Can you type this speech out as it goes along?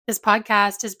This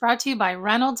podcast is brought to you by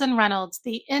Reynolds and Reynolds,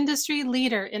 the industry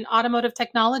leader in automotive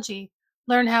technology.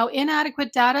 Learn how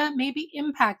inadequate data may be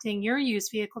impacting your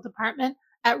used vehicle department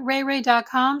at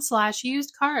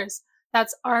rayray.com/used cars.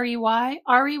 That's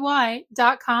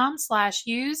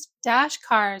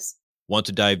REYREY.com/used-cars. Want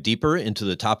to dive deeper into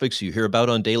the topics you hear about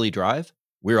on Daily Drive?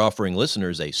 We're offering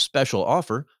listeners a special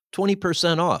offer,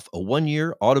 20% off a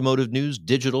 1-year Automotive News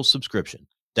digital subscription.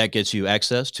 That gets you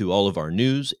access to all of our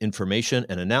news, information,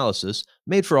 and analysis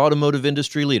made for automotive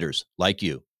industry leaders like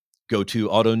you. Go to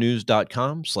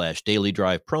autonews.com/Daily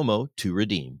Drive promo to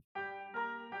redeem.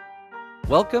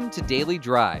 Welcome to Daily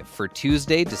Drive for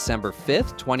Tuesday, December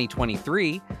 5th,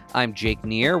 2023. I'm Jake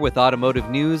Neer with Automotive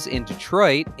News in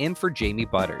Detroit, in for Jamie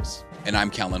Butters. And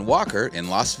I'm Kellen Walker in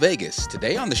Las Vegas.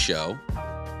 Today on the show,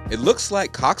 it looks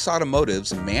like Cox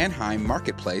Automotive's Manheim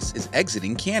marketplace is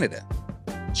exiting Canada.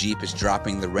 Jeep is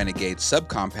dropping the Renegade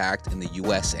subcompact in the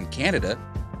US and Canada,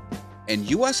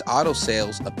 and US auto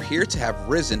sales appear to have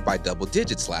risen by double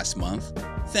digits last month,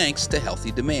 thanks to healthy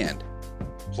demand.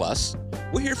 Plus,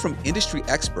 we'll hear from industry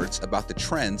experts about the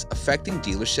trends affecting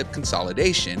dealership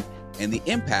consolidation and the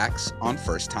impacts on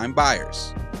first-time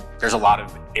buyers. There's a lot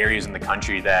of areas in the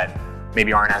country that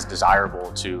maybe aren't as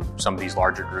desirable to some of these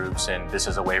larger groups, and this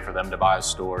is a way for them to buy a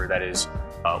store that is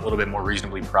a little bit more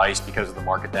reasonably priced because of the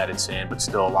market that it's in, but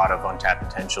still a lot of untapped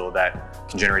potential that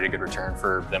can generate a good return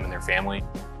for them and their family.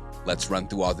 Let's run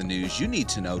through all the news you need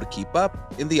to know to keep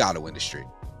up in the auto industry.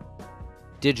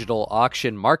 Digital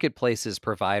auction marketplaces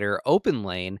provider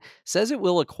OpenLane says it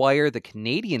will acquire the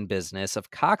Canadian business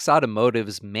of Cox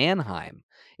Automotive's Manheim.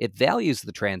 It values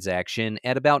the transaction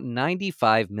at about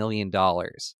 $95 million.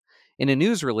 In a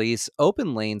news release,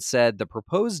 OpenLane said the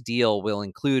proposed deal will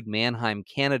include Manheim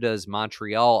Canada's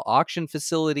Montreal auction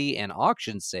facility and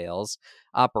auction sales,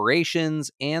 operations,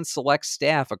 and select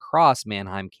staff across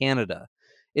Manheim, Canada.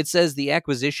 It says the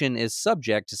acquisition is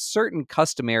subject to certain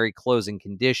customary closing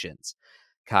conditions.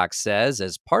 Cox says,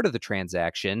 as part of the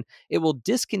transaction, it will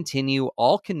discontinue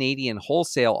all Canadian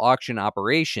wholesale auction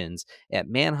operations at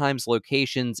Manheim's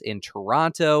locations in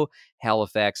Toronto,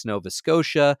 Halifax, Nova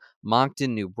Scotia,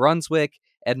 Moncton, New Brunswick,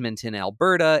 Edmonton,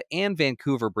 Alberta, and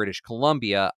Vancouver, British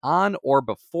Columbia on or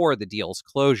before the deal's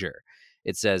closure.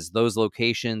 It says those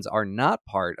locations are not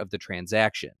part of the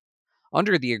transaction.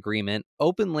 Under the agreement,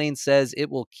 OpenLane says it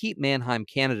will keep Manheim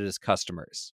Canada's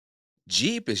customers.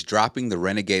 Jeep is dropping the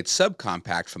Renegade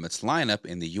subcompact from its lineup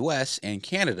in the US and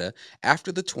Canada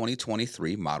after the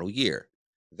 2023 model year.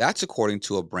 That's according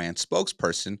to a brand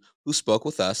spokesperson who spoke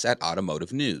with us at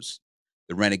Automotive News.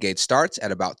 The Renegade starts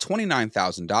at about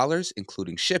 $29,000,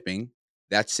 including shipping.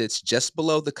 That sits just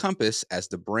below the Compass as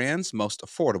the brand's most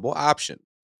affordable option.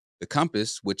 The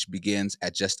Compass, which begins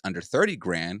at just under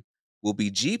 $30,000, will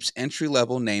be Jeep's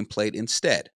entry-level nameplate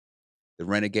instead. The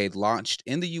Renegade launched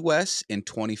in the US in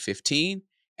 2015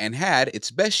 and had its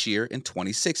best year in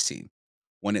 2016,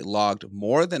 when it logged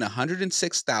more than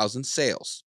 106,000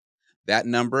 sales. That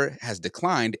number has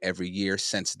declined every year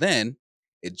since then.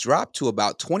 It dropped to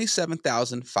about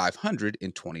 27,500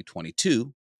 in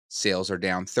 2022. Sales are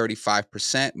down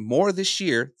 35% more this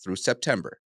year through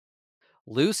September.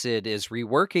 Lucid is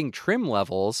reworking trim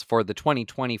levels for the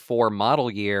 2024 model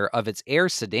year of its Air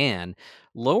sedan,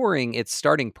 lowering its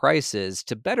starting prices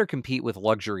to better compete with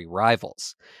luxury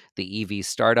rivals. The EV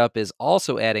startup is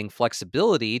also adding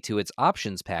flexibility to its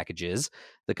options packages.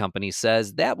 The company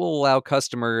says that will allow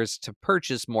customers to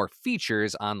purchase more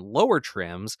features on lower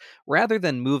trims rather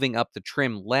than moving up the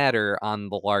trim ladder on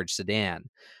the large sedan.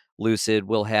 Lucid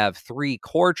will have 3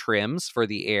 core trims for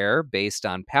the Air based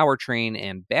on powertrain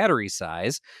and battery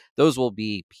size. Those will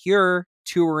be Pure,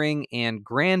 Touring, and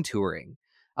Grand Touring.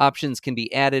 Options can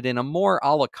be added in a more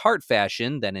a la carte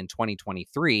fashion than in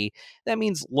 2023. That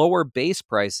means lower base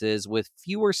prices with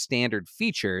fewer standard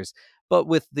features, but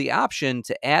with the option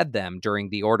to add them during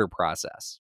the order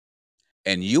process.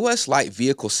 And U.S. light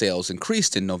vehicle sales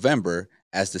increased in November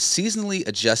as the seasonally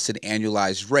adjusted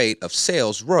annualized rate of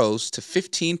sales rose to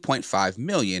 15.5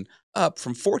 million, up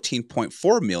from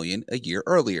 14.4 million a year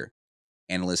earlier.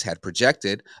 Analysts had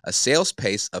projected a sales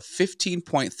pace of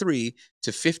 15.3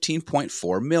 to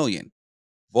 15.4 million.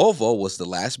 Volvo was the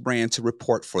last brand to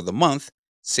report for the month.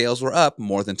 Sales were up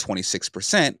more than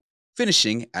 26%,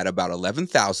 finishing at about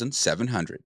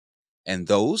 11,700. And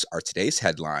those are today's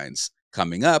headlines.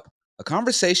 Coming up, a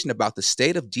conversation about the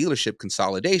state of dealership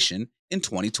consolidation in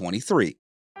 2023.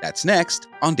 That's next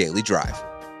on Daily Drive.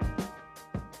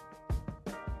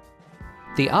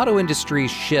 The auto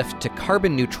industry's shift to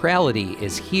carbon neutrality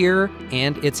is here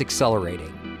and it's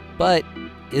accelerating. But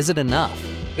is it enough?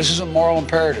 This is a moral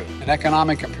imperative, an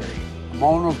economic imperative, a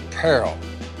moment of peril,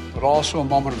 but but also a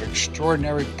moment of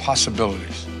extraordinary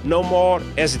possibilities. No more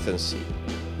hesitancy,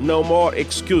 no more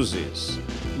excuses,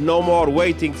 no more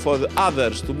waiting for the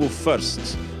others to move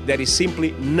first. There is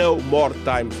simply no more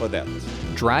time for that.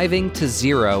 Driving to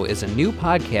Zero is a new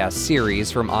podcast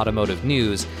series from Automotive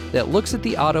News that looks at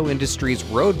the auto industry's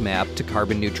roadmap to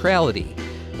carbon neutrality.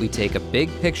 We take a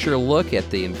big picture look at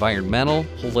the environmental,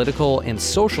 political, and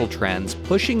social trends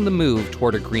pushing the move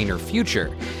toward a greener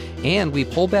future. And we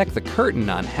pull back the curtain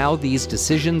on how these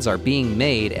decisions are being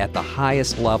made at the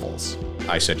highest levels.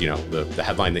 I said, the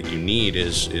headline that you need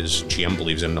is GM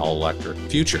believes in an all-electric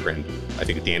future. And I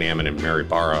think Dan Ammon and Mary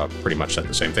Barra pretty much said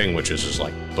the same thing, which is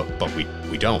but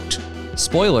we don't.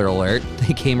 Spoiler alert,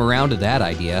 they came around to that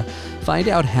idea. Find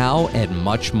out how and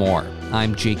much more.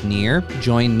 I'm Jake Neer.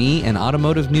 Join me and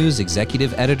Automotive News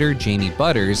Executive Editor Jamie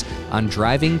Butters on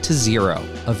Driving to Zero,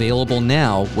 available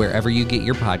now wherever you get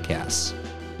your podcasts.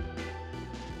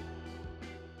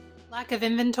 Lack of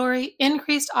inventory,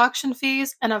 increased auction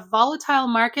fees, and a volatile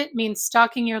market means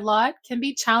stocking your lot can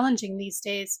be challenging these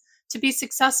days. To be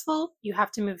successful, you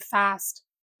have to move fast.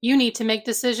 You need to make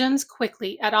decisions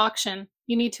quickly at auction.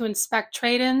 You need to inspect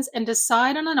trade-ins and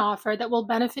decide on an offer that will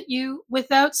benefit you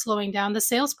without slowing down the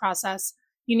sales process.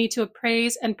 You need to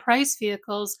appraise and price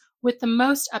vehicles with the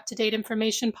most up-to-date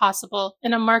information possible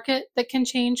in a market that can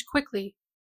change quickly.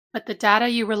 But the data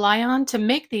you rely on to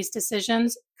make these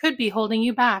decisions could be holding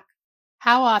you back.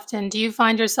 How often do you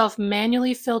find yourself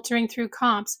manually filtering through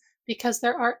comps because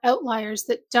there are outliers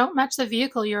that don't match the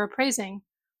vehicle you're appraising?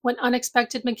 When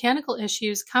unexpected mechanical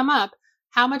issues come up,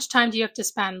 how much time do you have to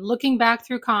spend looking back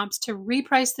through comps to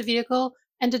reprice the vehicle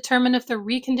and determine if the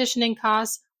reconditioning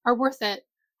costs are worth it?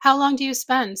 How long do you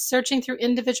spend searching through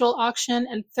individual auction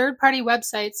and third-party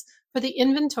websites for the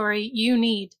inventory you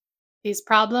need? These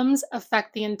problems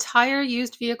affect the entire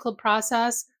used vehicle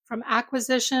process, from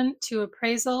acquisition to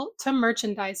appraisal to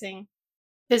merchandising.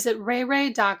 Visit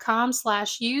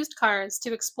rayray.com/usedcars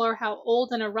to explore how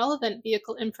old and irrelevant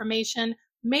vehicle information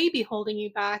may be holding you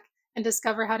back and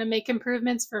discover how to make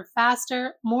improvements for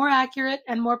faster, more accurate,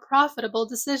 and more profitable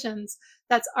decisions.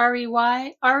 That's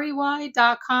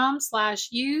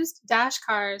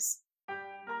rey.com/used-cars.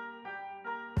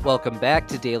 Welcome back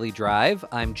to Daily Drive.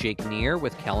 I'm Jake Neer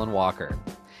with Kellen Walker.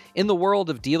 In the world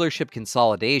of dealership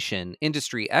consolidation,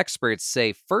 industry experts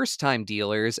say first-time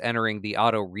dealers entering the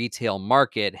auto retail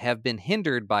market have been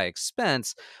hindered by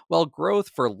expense, while growth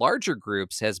for larger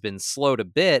groups has been slowed a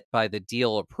bit by the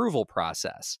deal approval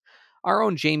process. Our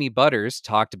own Jamie Butters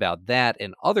talked about that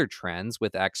and other trends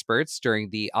with experts during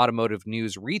the Automotive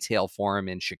News Retail Forum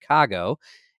in Chicago.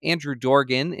 Andrew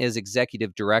Dorgan is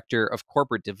Executive Director of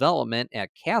Corporate Development at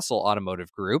Castle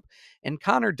Automotive Group, and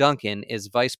Connor Duncan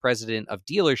is Vice President of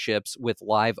Dealerships with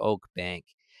Live Oak Bank.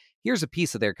 Here's a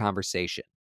piece of their conversation.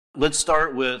 Let's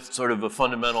start with sort of a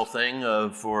fundamental thing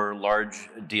for large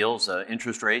deals,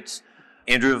 interest rates.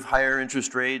 Andrew, have higher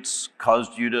interest rates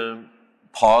caused you to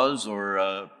pause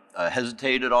or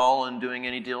hesitate at all in doing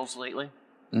any deals lately?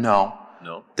 No.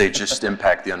 No. They just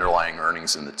impact the underlying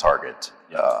earnings in the target,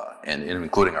 Yeah. and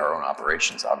including our own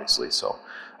operations, obviously. So,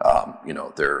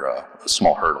 they're a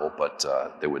small hurdle, but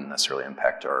they wouldn't necessarily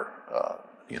impact our,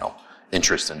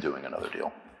 interest in doing another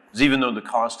deal. Because even though the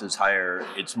cost is higher,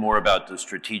 it's more about the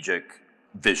strategic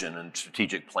vision and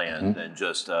strategic plan than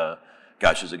just,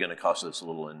 is it going to cost us a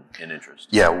little in interest?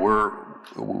 Yeah,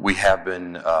 we have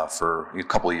been for a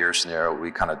couple of years now. We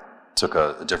kind of took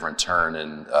a different turn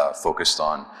and focused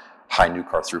on high new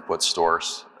car throughput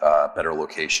stores, better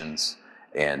locations,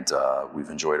 and we've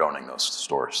enjoyed owning those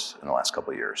stores in the last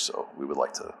couple of years, so we would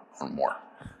like to own more.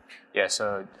 Yeah,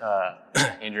 so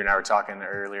Andrew and I were talking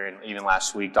earlier and even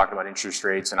last week, talking about interest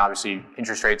rates, and obviously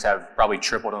interest rates have probably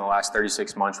tripled in the last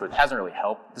 36 months, which hasn't really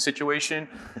helped the situation,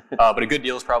 but a good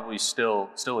deal is probably still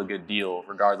a good deal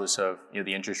regardless of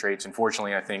the interest rates.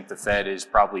 Unfortunately, I think the Fed is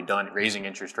probably done raising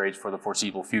interest rates for the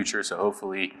foreseeable future, so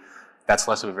hopefully that's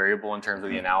less of a variable in terms of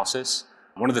the analysis.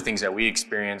 One of the things that we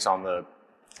experience on the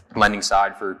lending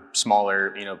side for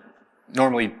smaller,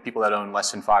 normally people that own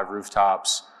less than 5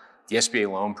 rooftops, the SBA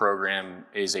loan program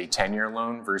is a 10-year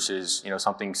loan versus,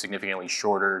 something significantly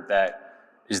shorter that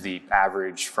is the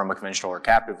average from a conventional or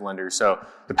captive lender. So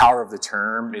the power of the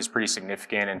term is pretty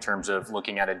significant in terms of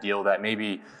looking at a deal that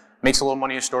maybe makes a little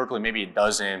money historically, maybe it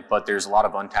doesn't, but there's a lot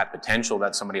of untapped potential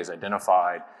that somebody has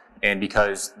identified. And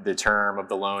because the term of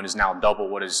the loan is now double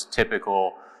what is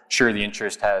typical, sure, the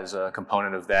interest has a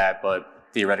component of that, but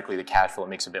theoretically the cash flow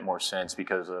makes a bit more sense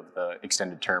because of the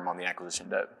extended term on the acquisition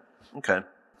debt. Okay.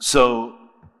 So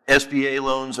SBA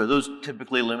loans, are those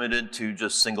typically limited to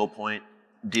just single point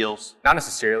deals? Not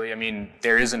necessarily. I mean,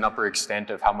 there is an upper extent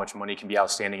of how much money can be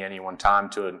outstanding at any one time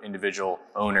to an individual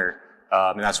owner.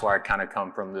 And that's where I kind of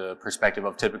come from the perspective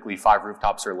of typically 5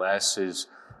 rooftops or less is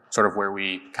sort of where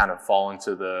we kind of fall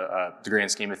into the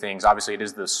grand scheme of things. Obviously, it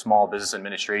is the Small Business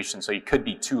Administration, so you could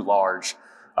be too large.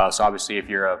 So obviously, if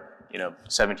you're a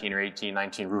 17 or 18,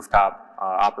 19 rooftop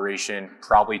operation,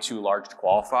 probably too large to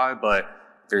qualify, but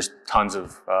there's tons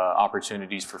of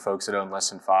opportunities for folks that own less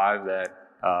than 5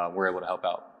 that we're able to help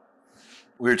out.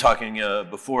 We were talking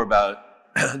before about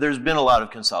there's been a lot of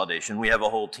consolidation. We have a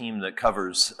whole team that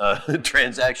covers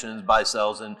transactions, buy,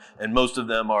 sells, and most of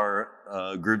them are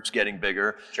groups getting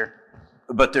bigger. Sure.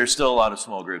 But there's still a lot of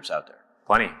small groups out there.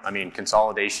 Plenty. I mean,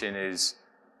 consolidation is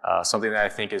something that I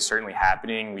think is certainly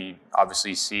happening. We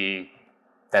obviously see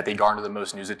that they garner the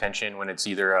most news attention when it's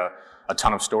either a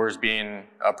ton of stores being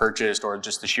purchased or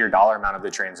just the sheer dollar amount of the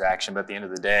transaction. But at the end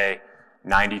of the day,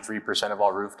 93% of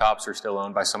all rooftops are still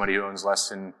owned by somebody who owns less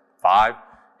than 5,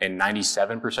 and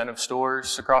 97% of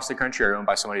stores across the country are owned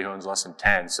by somebody who owns less than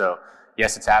 10. So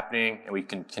yes, it's happening, and we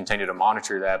can continue to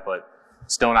monitor that, but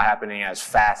still not happening as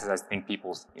fast as I think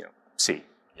people see.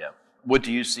 Yeah. What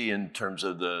do you see in terms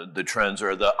of the trends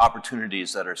or the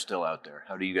opportunities that are still out there?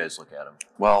 How do you guys look at them?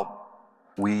 Well,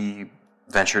 we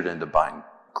ventured into buying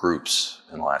groups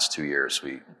in the last 2 years.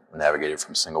 We navigated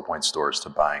from single point stores to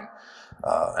buying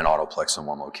an Autoplex in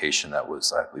one location that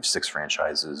was, I believe, 6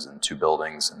 franchises and 2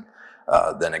 buildings. And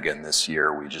then again this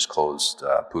year, we just closed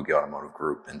Pugi Automotive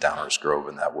Group in Downhurst Grove,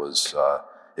 and that was,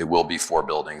 it will be 4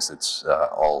 buildings. It's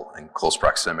all in close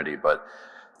proximity, but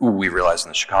we realized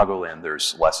in the Chicagoland,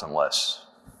 there's less and less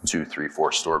 2, 3,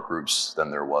 4 store groups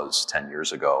than there was 10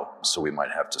 years ago. So we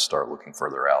might have to start looking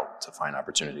further out to find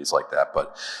opportunities like that.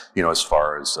 But, as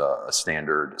far as a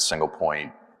standard single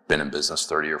point, been in business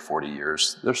 30 or 40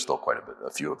 years, there's still quite a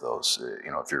few of those,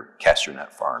 if you cast your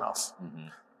net far enough. Mm-hmm.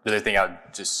 The other thing I would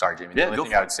Jamie, the other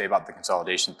thing I would say about the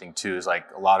consolidation thing too is like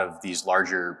a lot of these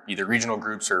larger, either regional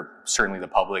groups or certainly the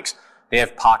publics, they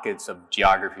have pockets of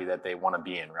geography that they want to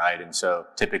be in, right? And so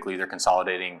typically they're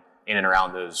consolidating in and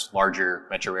around those larger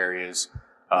metro areas,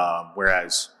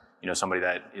 whereas, somebody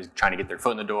that is trying to get their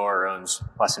foot in the door or owns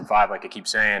less than 5, like I keep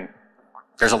saying,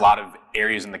 there's a lot of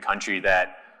areas in the country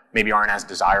that maybe aren't as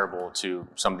desirable to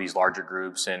some of these larger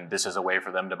groups, and this is a way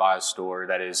for them to buy a store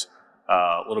that is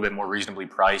a little bit more reasonably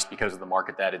priced because of the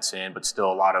market that it's in, but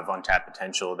still a lot of untapped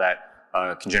potential that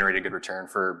can generate a good return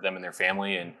for them and their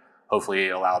family, and hopefully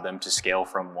allow them to scale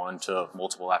from 1 to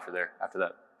multiple after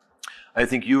that. I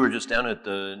think you were just down at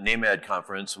the NAMAD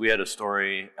conference. We had a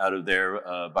story out of there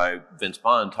by Vince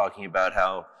Bond talking about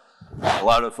how a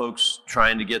lot of folks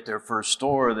trying to get their first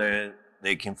store,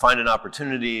 they can find an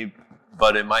opportunity,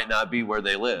 but it might not be where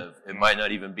they live. It might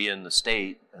not even be in the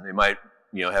state, and they might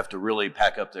have to really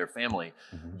pack up their family.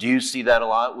 Mm-hmm. Do you see that a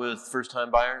lot with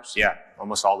first-time buyers? Yeah,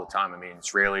 almost all the time. I mean,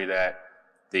 it's rarely that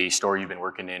the store you've been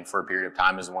working in for a period of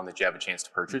time is the one that you have a chance to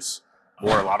purchase.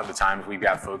 Or a lot of the times we've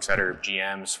got folks that are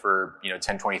GMs for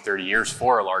 10, 20, 30 years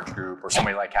for a large group, or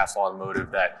somebody like Castle Automotive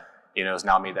that has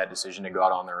now made that decision to go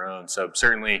out on their own. So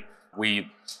certainly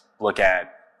we look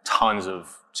at tons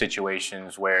of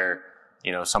situations where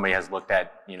somebody has looked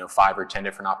at 5 or 10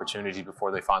 different opportunities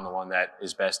before they find the one that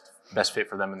is best fit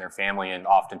for them and their family, and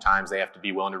oftentimes they have to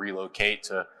be willing to relocate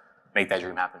to make that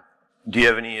dream happen. Do you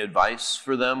have any advice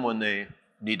for them when they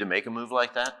need to make a move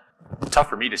like that? Tough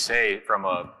for me to say from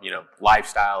a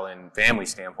lifestyle and family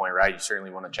standpoint, right? You certainly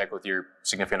want to check with your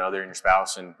significant other and your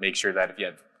spouse and make sure that if you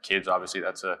have kids, obviously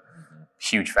that's a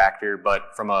huge factor.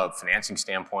 But from a financing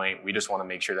standpoint, we just want to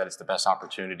make sure that it's the best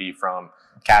opportunity from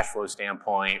cash flow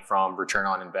standpoint, from return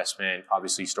on investment.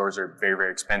 Obviously, stores are very,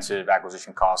 very expensive.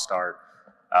 Acquisition costs are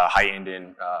high-end,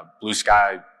 and blue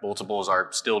sky multiples are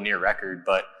still near record.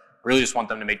 But really just want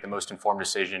them to make the most informed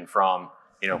decision from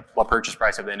what purchase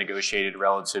price have they negotiated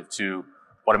relative to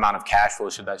what amount of cash flow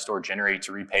should that store generate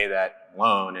to repay that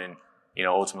loan, and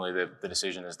ultimately the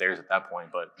decision is theirs at that point.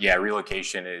 But yeah,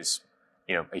 relocation is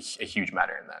a huge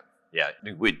matter in that.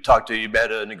 Yeah, we talked to you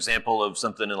about an example of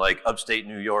something in like upstate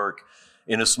New York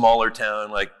in a smaller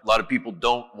town. Like a lot of people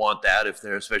don't want that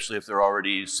especially if they're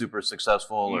already super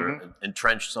successful or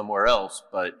entrenched somewhere else.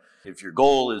 But if your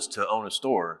goal is to own a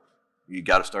store, you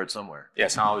got to start somewhere. Yeah,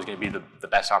 it's not always going to be the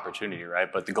best opportunity,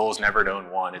 right? But the goal is never to own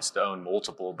one, it's to own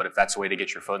multiple. But if that's a way to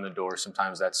get your foot in the door,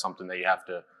 sometimes that's something that you have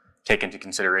to take into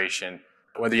consideration.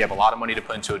 Whether you have a lot of money to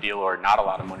put into a deal or not a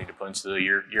lot of money to put into the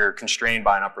deal, you're constrained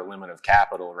by an upper limit of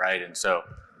capital, right? And so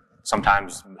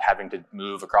sometimes having to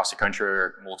move across the country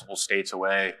or multiple states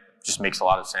away just makes a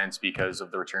lot of sense because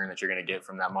of the return that you're going to get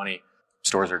from that money.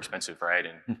 stores are expensive, right?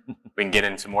 And we can get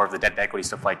into more of the debt to equity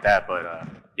stuff like that. But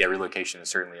yeah, relocation is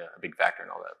certainly a big factor in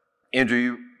all that.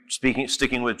 Andrew,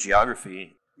 sticking with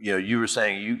geography, you were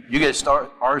saying you guys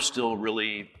are still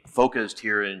really focused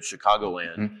here in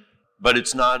Chicagoland, Mhm. but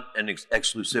it's not an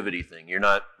exclusivity thing. You're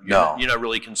not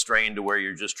really constrained to where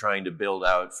you're just trying to build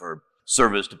out for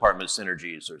service department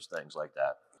synergies or things like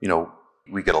that.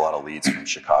 We get a lot of leads from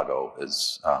Chicago,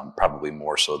 is probably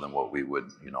more so than what we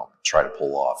would, try to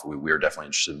pull off. We are definitely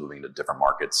interested in moving to different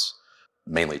markets.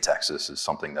 Mainly Texas is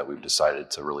something that we've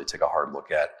decided to really take a hard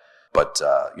look at. But,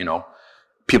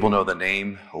 people know the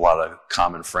name, a lot of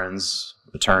common friends,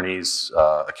 attorneys,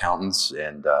 accountants,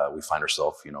 and we find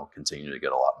ourselves, continuing to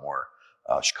get a lot more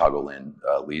Chicagoland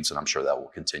leads, and I'm sure that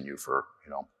will continue for,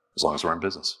 as long as we're in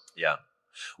business. Yeah.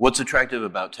 What's attractive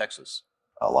about Texas?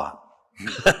 A lot.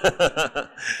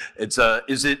 Is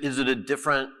it a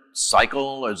different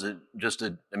cycle, or is it just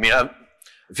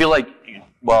I feel like you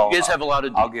guys have a lot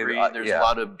of D3. There's a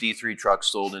lot of D3 trucks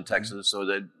sold in Texas, so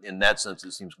that in that sense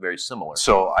it seems very similar.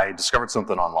 So I discovered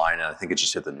something online, and I think it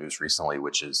just hit the news recently,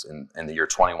 which is in the year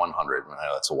 2100, I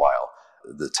know that's a while,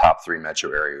 the top 3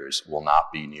 metro areas will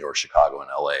not be New York, Chicago, and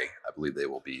LA. I believe they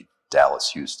will be Dallas,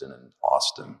 Houston, and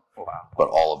Austin. Wow. But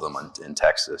all of them in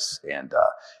Texas. And,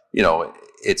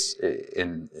 it's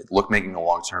making a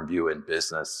long-term view in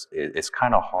business, it's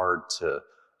kind of hard to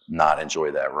not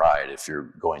enjoy that ride if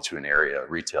you're going to an area,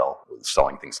 retail,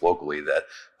 selling things locally, that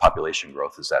population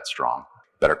growth is that strong.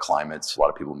 Better climates, a lot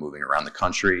of people moving around the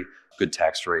country, good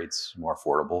tax rates, more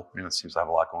affordable. It seems to have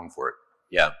a lot going for it.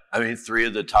 Yeah. 3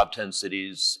 of the top 10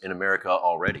 cities in America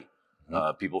already.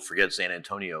 People forget San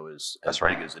Antonio is as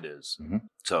big as it is. Mm-hmm.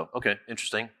 So, okay,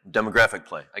 interesting. Demographic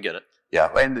play. I get it. Yeah,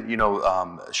 and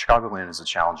Chicagoland is a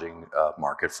challenging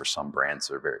market for some brands.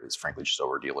 It's frankly just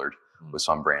over-dealered with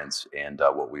some brands. And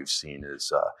what we've seen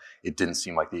is it didn't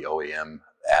seem like the OEM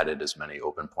added as many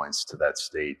open points to that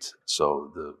state.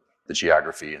 So the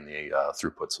geography and the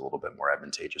throughput's a little bit more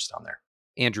advantageous down there.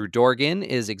 Andrew Dorgan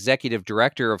is Executive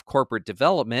Director of Corporate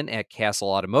Development at Castle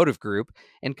Automotive Group,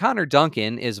 and Connor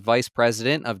Duncan is Vice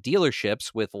President of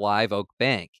Dealerships with Live Oak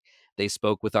Bank. They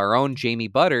spoke with our own Jamie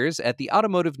Butters at the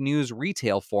Automotive News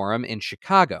Retail Forum in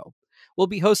Chicago. We'll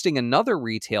be hosting another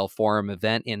retail forum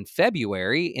event in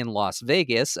February in Las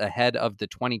Vegas ahead of the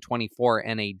 2024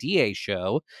 NADA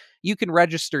show. You can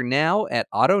register now at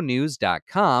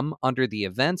autonews.com under the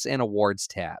Events and Awards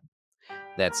tab.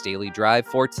 That's Daily Drive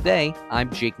for today.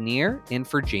 I'm Jake Neer, in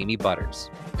for Jamie Butters.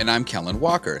 And I'm Kellen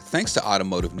Walker. Thanks to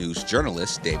Automotive News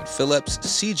journalists David Phillips,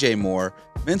 CJ Moore,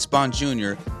 Vince Bond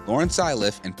Jr., Lawrence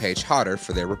Iliff, and Paige Hodder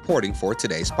for their reporting for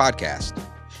today's podcast.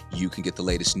 You can get the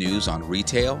latest news on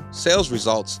retail, sales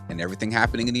results, and everything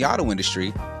happening in the auto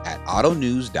industry at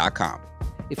autonews.com.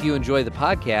 If you enjoy the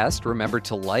podcast, remember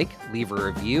to like, leave a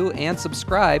review, and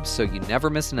subscribe so you never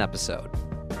miss an episode.